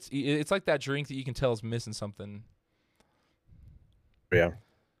it's like that drink that you can tell is missing something. Yeah.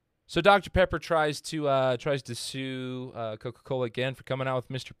 So Dr. Pepper tries to sue Coca-Cola again for coming out with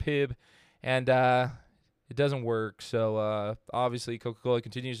Mr. Pibb, and it doesn't work. So obviously Coca-Cola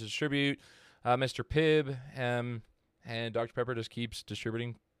continues to distribute Mr. Pibb, and Dr. Pepper just keeps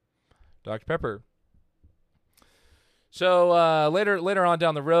distributing Dr. Pepper. So later on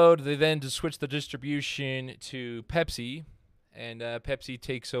down the road, they then just switch the distribution to Pepsi, and Pepsi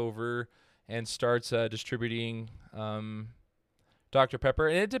takes over and starts distributing Dr. Pepper.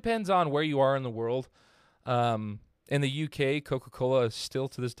 And it depends on where you are in the world. In the UK, Coca-Cola still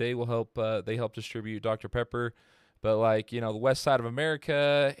to this day will help. They help distribute Dr. Pepper, but like the west side of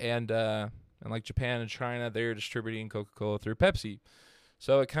America and like Japan and China, they're distributing Coca-Cola through Pepsi.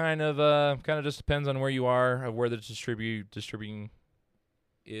 So it kind of just depends on where you are, of where the distributing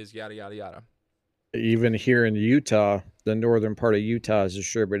is, yada yada yada. Even here in Utah, the northern part of Utah is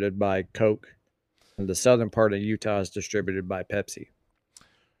distributed by Coke, and the southern part of Utah is distributed by Pepsi.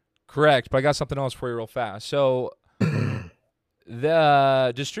 Correct, but I got something else for you real fast. So in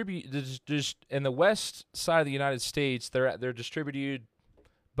the west side of the United States, they're distributed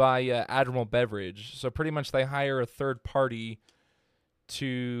by Admiral Beverage. So pretty much they hire a third party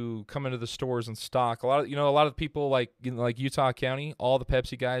to come into the stores and stock. A lot of people like Utah County, all the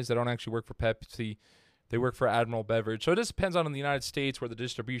Pepsi guys that don't actually work for Pepsi, they work for Admiral Beverage. So it just depends on in the United States where the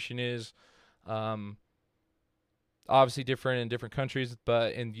distribution is. Obviously different in different countries,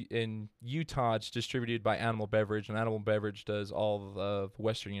 but in Utah it's distributed by Animal Beverage, and Animal Beverage does all of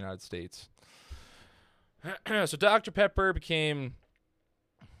Western United States. So Dr. Pepper became.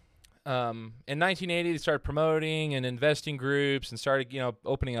 In 1980, they started promoting and investing groups and started,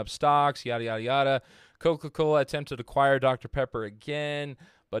 opening up stocks, yada, yada, yada. Coca-Cola attempted to acquire Dr. Pepper again,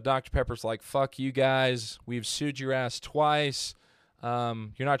 but Dr. Pepper's like, fuck you guys. We've sued your ass twice.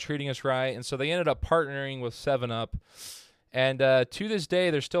 You're not treating us right. And so they ended up partnering with 7-Up. And to this day,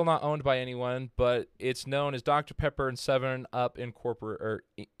 they're still not owned by anyone, but it's known as Dr. Pepper and 7-Up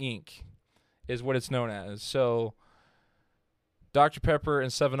Inc. is what it's known as. So Dr. Pepper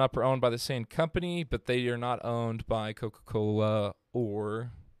and 7-Up are owned by the same company, but they are not owned by Coca-Cola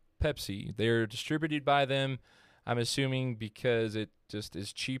or Pepsi. They're distributed by them, I'm assuming, because it just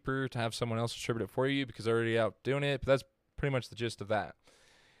is cheaper to have someone else distribute it for you because they're already out doing it. But that's pretty much the gist of that.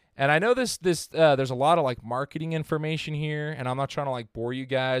 And I know there's a lot of like marketing information here, and I'm not trying to like bore you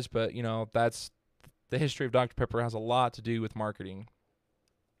guys, but that's the history of Dr. Pepper has a lot to do with marketing.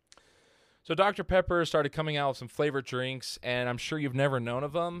 So Dr. Pepper started coming out with some flavored drinks, and I'm sure you've never known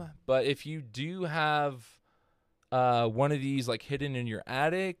of them. But if you do have one of these like hidden in your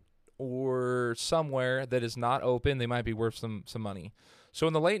attic or somewhere that is not open, they might be worth some money. So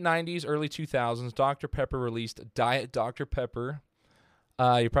in the late 90s, early 2000s, Dr. Pepper released Diet Dr. Pepper.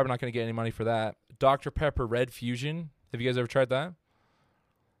 You're probably not going to get any money for that. Dr. Pepper Red Fusion. Have you guys ever tried that?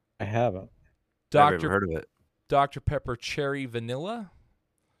 I haven't. Never even heard of it. Dr. Pepper Cherry Vanilla.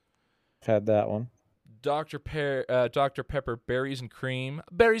 I've had that one. Dr. Dr. Pepper Berries and Cream.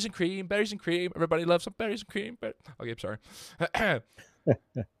 Berries and cream, berries and cream. Everybody loves some berries and cream. Okay, I'm sorry.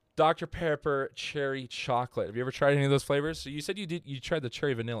 Dr. Pepper Cherry Chocolate. Have you ever tried any of those flavors? So you said you tried the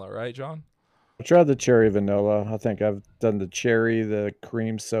cherry vanilla, right, John? I tried the cherry vanilla. I think I've done the cherry, the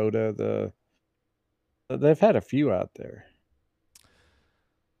cream soda, they've had a few out there.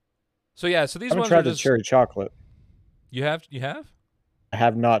 So yeah, so these I haven't ones tried are the just cherry chocolate. You have? I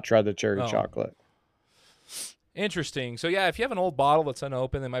have not tried the cherry Oh. chocolate. Interesting. So yeah, if you have an old bottle that's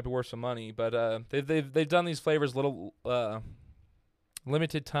unopened, they might be worth some money. But they've done these flavors little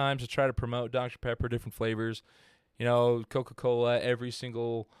limited times to try to promote Dr. Pepper, different flavors. You know, Coca-Cola, every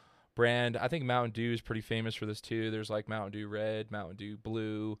single brand. I think Mountain Dew is pretty famous for this too. There's like Mountain Dew Red, Mountain Dew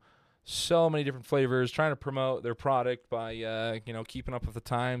Blue, so many different flavors, trying to promote their product by keeping up with the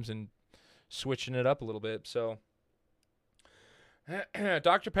times and switching it up a little bit. So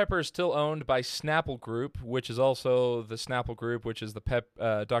Dr. Pepper is still owned by Snapple Group, which is also the Snapple Group, which is the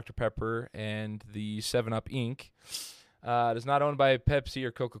Dr. Pepper and the 7-Up Inc. It is not owned by Pepsi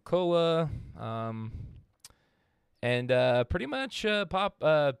or Coca-Cola. And pretty much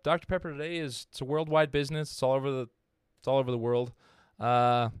Dr. Pepper today it's a worldwide business. It's all over the world.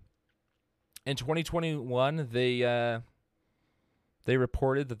 In 2021, they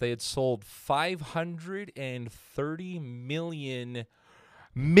reported that they had sold 530 million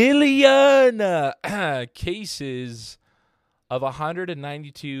cases of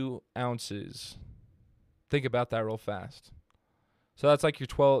 192 ounces. Think about that real fast. So that's like your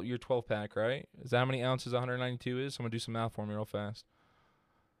 12 pack, right? Is that how many ounces 192 is? Someone do some math for me real fast.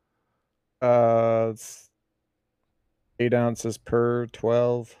 It's 8 ounces per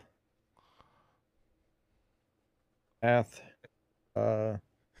 12. Math.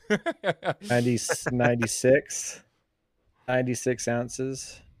 96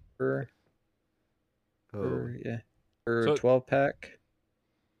 ounces per So- 12 pack.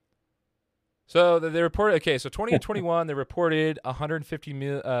 So they reported. Okay, so 2021 they reported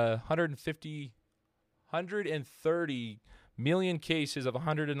 130 million cases of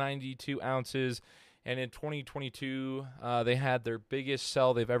 192 ounces, and in 2022 they had their biggest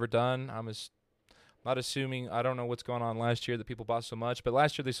sell they've ever done. I'm not assuming. I don't know what's going on last year that people bought so much, but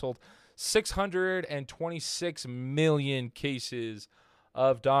last year they sold 626 million cases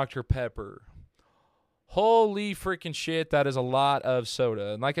of Dr. Pepper. Holy freaking shit, that is a lot of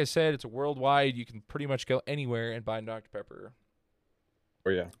soda. And like I said, it's a worldwide. You can pretty much go anywhere and buy Dr. Pepper.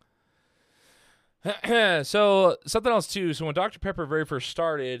 Oh, yeah. So, something else too. So, when Dr. Pepper very first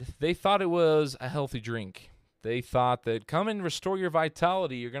started, they thought it was a healthy drink. They thought that come and restore your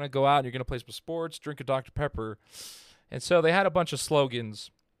vitality. You're going to go out and you're going to play some sports, drink a Dr. Pepper. And so, they had a bunch of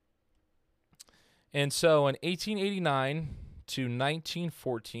slogans. And so, in 1889 to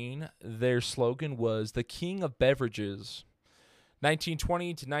 1914, their slogan was the king of beverages. 1920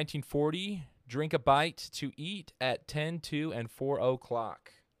 to 1940, drink a bite to eat at 10, 2, and 4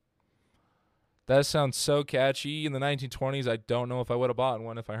 o'clock. That sounds so catchy. In the 1920s, I don't know if I would have bought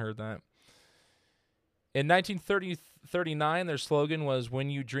one if I heard that. In 1939, their slogan was, when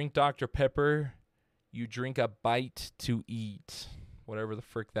you drink Dr. Pepper, you drink a bite to eat. Whatever the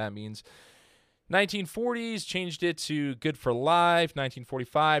frick that means. 1940s changed it to Good for Life.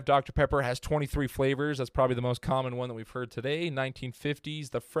 1945, Dr. Pepper has 23 flavors. That's probably the most common one that we've heard today.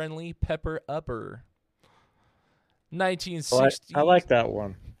 1950s, the Friendly Pepper Upper. 1960s, I like that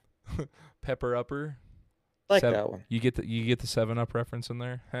one. Pepper Upper. I like that one. You get the 7-Up reference in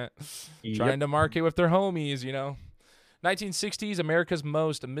there. Yep. Trying to market with their homies, you know. 1960s, America's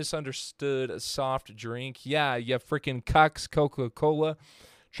most misunderstood soft drink. Yeah, you have freaking cucks, Coca-Cola,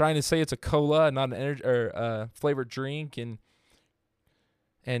 trying to say it's a cola, not an energy or flavored drink, and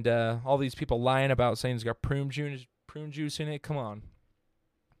all these people lying about saying it's got prune juice in it. Come on.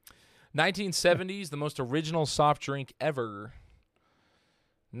 1970s, the most original soft drink ever.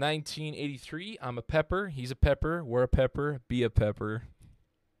 1983, I'm a pepper, he's a pepper, we're a pepper, be a pepper.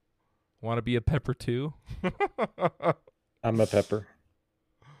 Want to be a pepper too? I'm a pepper.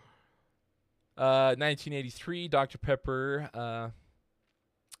 1983, Dr. Pepper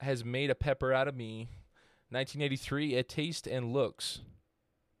has made a pepper out of me. 1983, it tastes and looks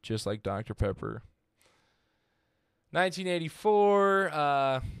just like Dr. Pepper. 1984,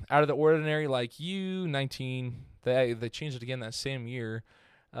 Out of the Ordinary Like You. They changed it again that same year.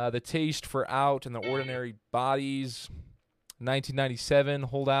 The Taste for Out and the Ordinary Bodies. 1997,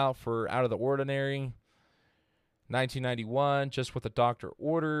 Hold Out for Out of the Ordinary. 1991, Just What the Doctor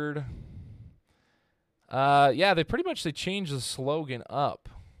Ordered. They pretty much changed the slogan up.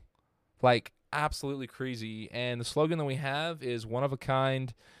 Like, absolutely crazy. And the slogan that we have is one of a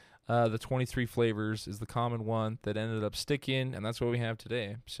kind. The 23 flavors is the common one that ended up sticking, and that's what we have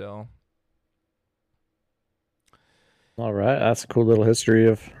today. So, All right, that's a cool little history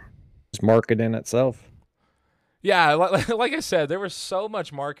of just marketing itself. yeah, like I said, there was so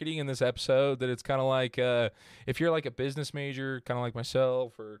much marketing in this episode that it's kind of like if you're like a business major, kind of like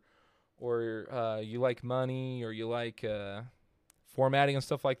myself, or you like money, or you like formatting and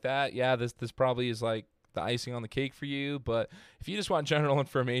stuff like that. Yeah, this probably is like the icing on the cake for you. But if you just want general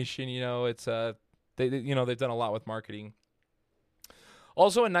information, it's they've done a lot with marketing.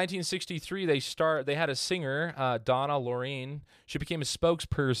 Also in 1963, they had a singer, Donna Lorraine. She became a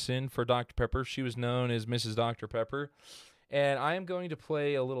spokesperson for Dr. Pepper. She was known as Mrs. Dr. Pepper. And I am going to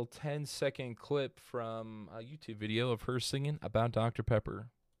play a little 10-second clip from a YouTube video of her singing about Dr. Pepper.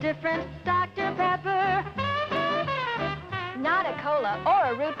 Different Dr. Pepper. Not a cola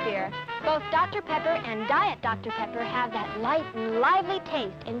or a root beer. Both Dr. Pepper and Diet Dr. Pepper have that light and lively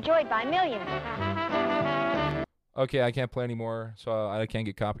taste enjoyed by millions. Okay, I can't play anymore, so I can't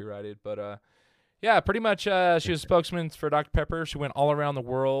get copyrighted. But yeah, pretty much she was a spokesman for Dr. Pepper. She went all around the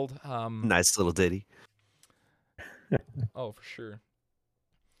world. Nice little ditty. Oh, for sure.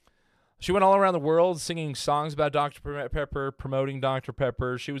 She went all around the world singing songs about Dr. Pepper, promoting Dr.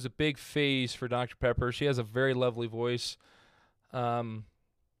 Pepper. She was a big face for Dr. Pepper. She has a very lovely voice. And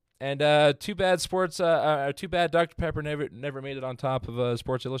too bad Dr. Pepper never made it on top of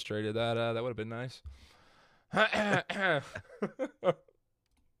Sports Illustrated. That would have been nice.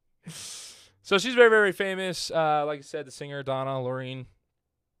 So she's very, very famous. Like I said, the singer Donna Lorraine.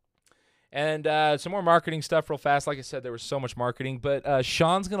 And some more marketing stuff real fast. Like I said, there was so much marketing. But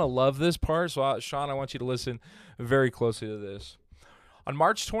Sean's going to love this part. So, Sean, I want you to listen very closely to this. On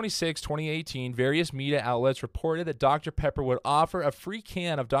March 26, 2018, various media outlets reported that Dr. Pepper would offer a free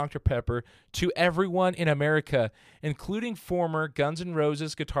can of Dr. Pepper to everyone in America, including former Guns N'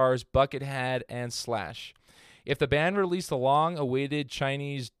 Roses guitarists Buckethead and Slash. If the band released the long-awaited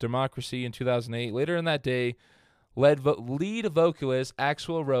Chinese Democracy in 2008, later in that day, lead vocalist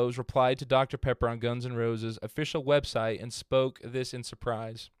Axl Rose replied to Dr. Pepper on Guns N' Roses' official website and spoke this in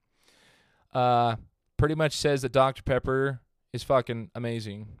surprise. Pretty much says that Dr. Pepper is fucking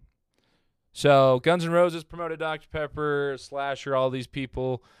amazing. So Guns N' Roses promoted Dr. Pepper, Slasher, all these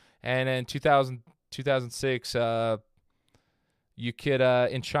people, and in 2006, you could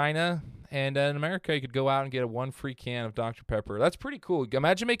in China and in America, you could go out and get one free can of Dr. Pepper. That's pretty cool.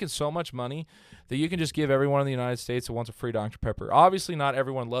 Imagine making so much money that you can just give everyone in the United States that wants a free Dr. Pepper. Obviously, not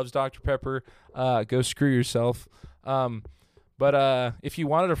everyone loves Dr. Pepper. Go screw yourself. But if you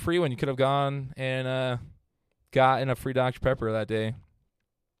wanted a free one, you could have gone and gotten a free Dr. Pepper that day.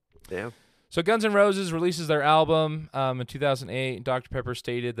 Yeah. So Guns N' Roses releases their album in 2008. Dr. Pepper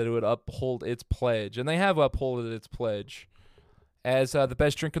stated that it would uphold its pledge, and they have upholded its pledge as the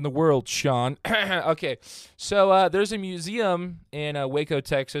best drink in the world, Sean. Okay, so there's a museum in Waco,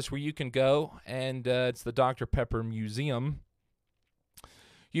 Texas, where you can go, and it's the Dr. Pepper Museum.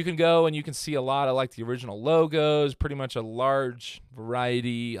 You can go and you can see a lot of like the original logos, pretty much a large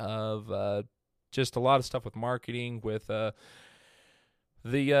variety of just a lot of stuff with marketing, with the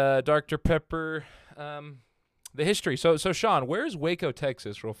Dr. Pepper, the history. So Sean, where's Waco,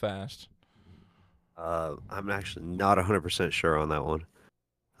 Texas, real fast? I'm actually not 100% sure on that one.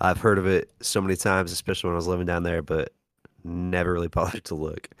 I've heard of it so many times, especially when I was living down there, but never really bothered to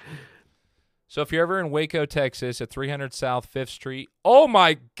look. So if you're ever in Waco, Texas, at 300 South 5th Street, oh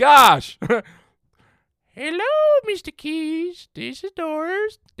my gosh! Hello, Mr. Keys. This is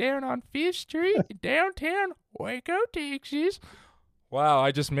Doris down on 5th Street in downtown Waco, Texas. Wow,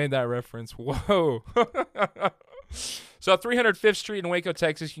 I just made that reference. Whoa. So 305th Street in Waco,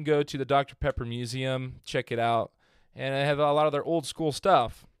 Texas, you can go to the Dr. Pepper Museum, check it out, and they have a lot of their old school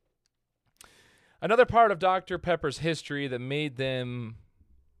stuff. Another part of Dr. Pepper's history that made them,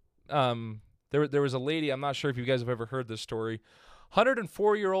 there was a lady, I'm not sure if you guys have ever heard this story,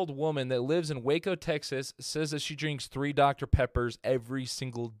 104-year-old woman that lives in Waco, Texas, says that she drinks 3 Dr. Peppers every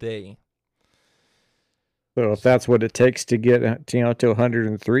single day. So if that's what it takes to get to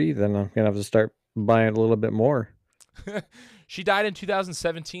 103, then I'm gonna have to start buying a little bit more. She died in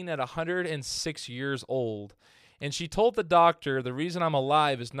 2017 at 106 years old. And she told the doctor, the reason I'm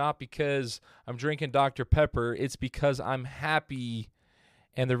alive is not because I'm drinking Dr. Pepper. It's because I'm happy.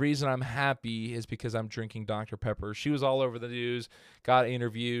 And the reason I'm happy is because I'm drinking Dr. Pepper. She was all over the news, got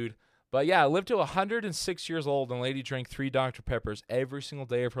interviewed. But yeah, lived to 106 years old, and the lady drank 3 Dr. Peppers every single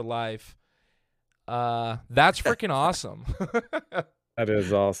day of her life. That's freaking awesome. That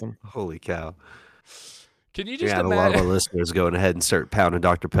is awesome. Holy cow. Can you We just got a lot of imagine? our listeners going ahead and start pounding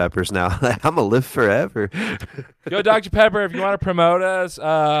Dr. Peppers now. I'm going to live forever. Yo, Dr. Pepper, if you want to promote us,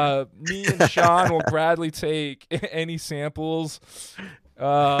 me and Sean will gladly take any samples.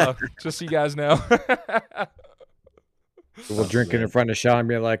 Just so you guys know. We'll drink it in front of Sean and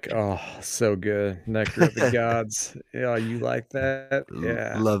be like, oh, so good. Nectar of the gods. Yeah, you like that?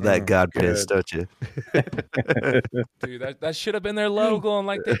 Yeah. Love that God piss, good. don't you? Dude, that should have been their logo in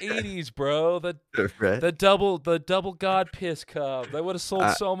like the 80s, bro. Right? The double God piss cup. That would have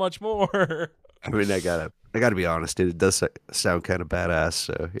sold so much more. I mean, I gotta be honest, dude. It does sound kind of badass.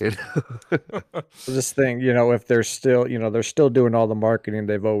 So, This thing, if they're still, they're still doing all the marketing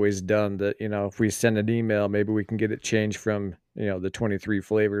they've always done. That, if we send an email, maybe we can get it changed from, the 23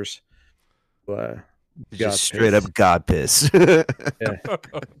 flavors. just straight up God piss. Yeah.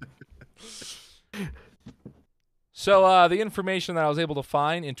 So the information that I was able to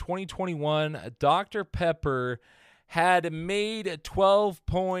find in 2021, Dr. Pepper had made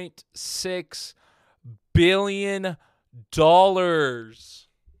 $12.6 billion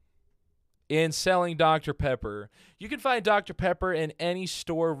in selling Dr. Pepper. You can find Dr. Pepper in any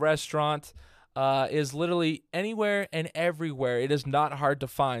store, restaurant, is literally anywhere and everywhere. It is not hard to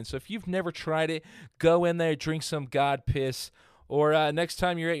find. So if you've never tried it, go in there, drink some God piss. Or next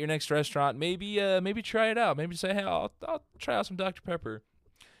time you're at your next restaurant, maybe try it out. Maybe say, hey, I'll try out some Dr. Pepper.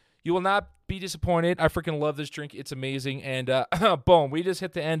 You will not be disappointed. I freaking love this drink. It's amazing. And boom, we just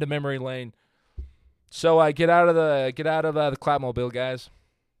hit the end of memory lane. So get out of the Clapmobile, guys.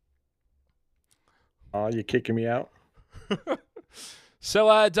 Oh, you kicking me out?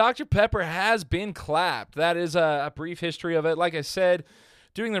 So Dr. Pepper has been clapped. That is a brief history of it. Like I said,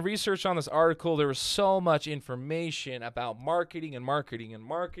 doing the research on this article, there was so much information about marketing and marketing and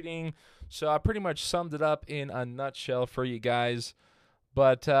marketing. So I pretty much summed it up in a nutshell for you guys.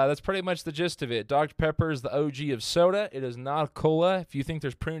 But that's pretty much the gist of it. Dr. Pepper is the OG of soda. It is not a cola. If you think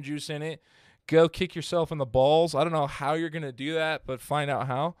there's prune juice in it, go kick yourself in the balls. I don't know how you're going to do that, but find out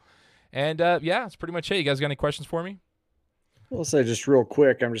how. And yeah, that's pretty much it. You guys got any questions for me? I'll say just real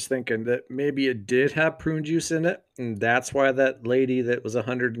quick, I'm just thinking that maybe it did have prune juice in it, and that's why that lady that was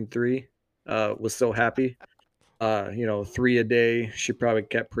 103 was so happy. 3 a day. She probably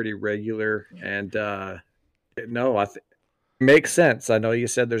kept pretty regular, and no, I think makes sense. I know you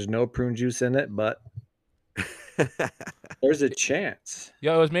said there's no prune juice in it, but there's a chance.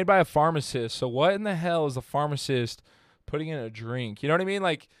 Yo, it was made by a pharmacist. So what in the hell is a pharmacist putting in a drink? You know what I mean?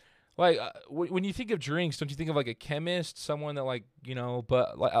 Like when you think of drinks, don't you think of like a chemist, someone that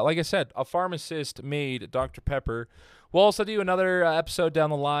but like I said, a pharmacist made Dr. Pepper. We'll also do another episode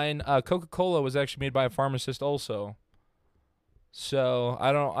down the line. Coca-Cola was actually made by a pharmacist also. So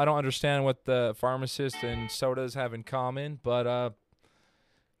I don't understand what the pharmacist and sodas have in common, but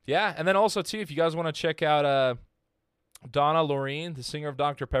yeah. And then also too, if you guys want to check out Donna Loreen, the singer of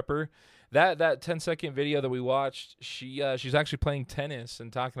Dr. Pepper, that 10-second video that we watched, she's actually playing tennis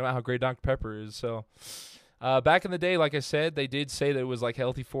and talking about how great Dr. Pepper is. So back in the day, like I said, they did say that it was like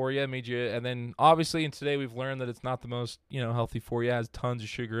healthy for you, made you, and then obviously in today we've learned that it's not the most healthy for you. It has tons of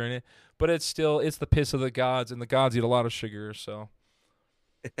sugar in it, but it's the piss of the gods, and the gods eat a lot of sugar. So.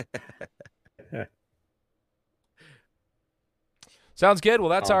 Sounds good. Well,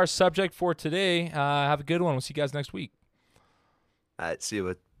 that's our subject for today. Have a good one. We'll see you guys next week. All right, see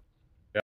you.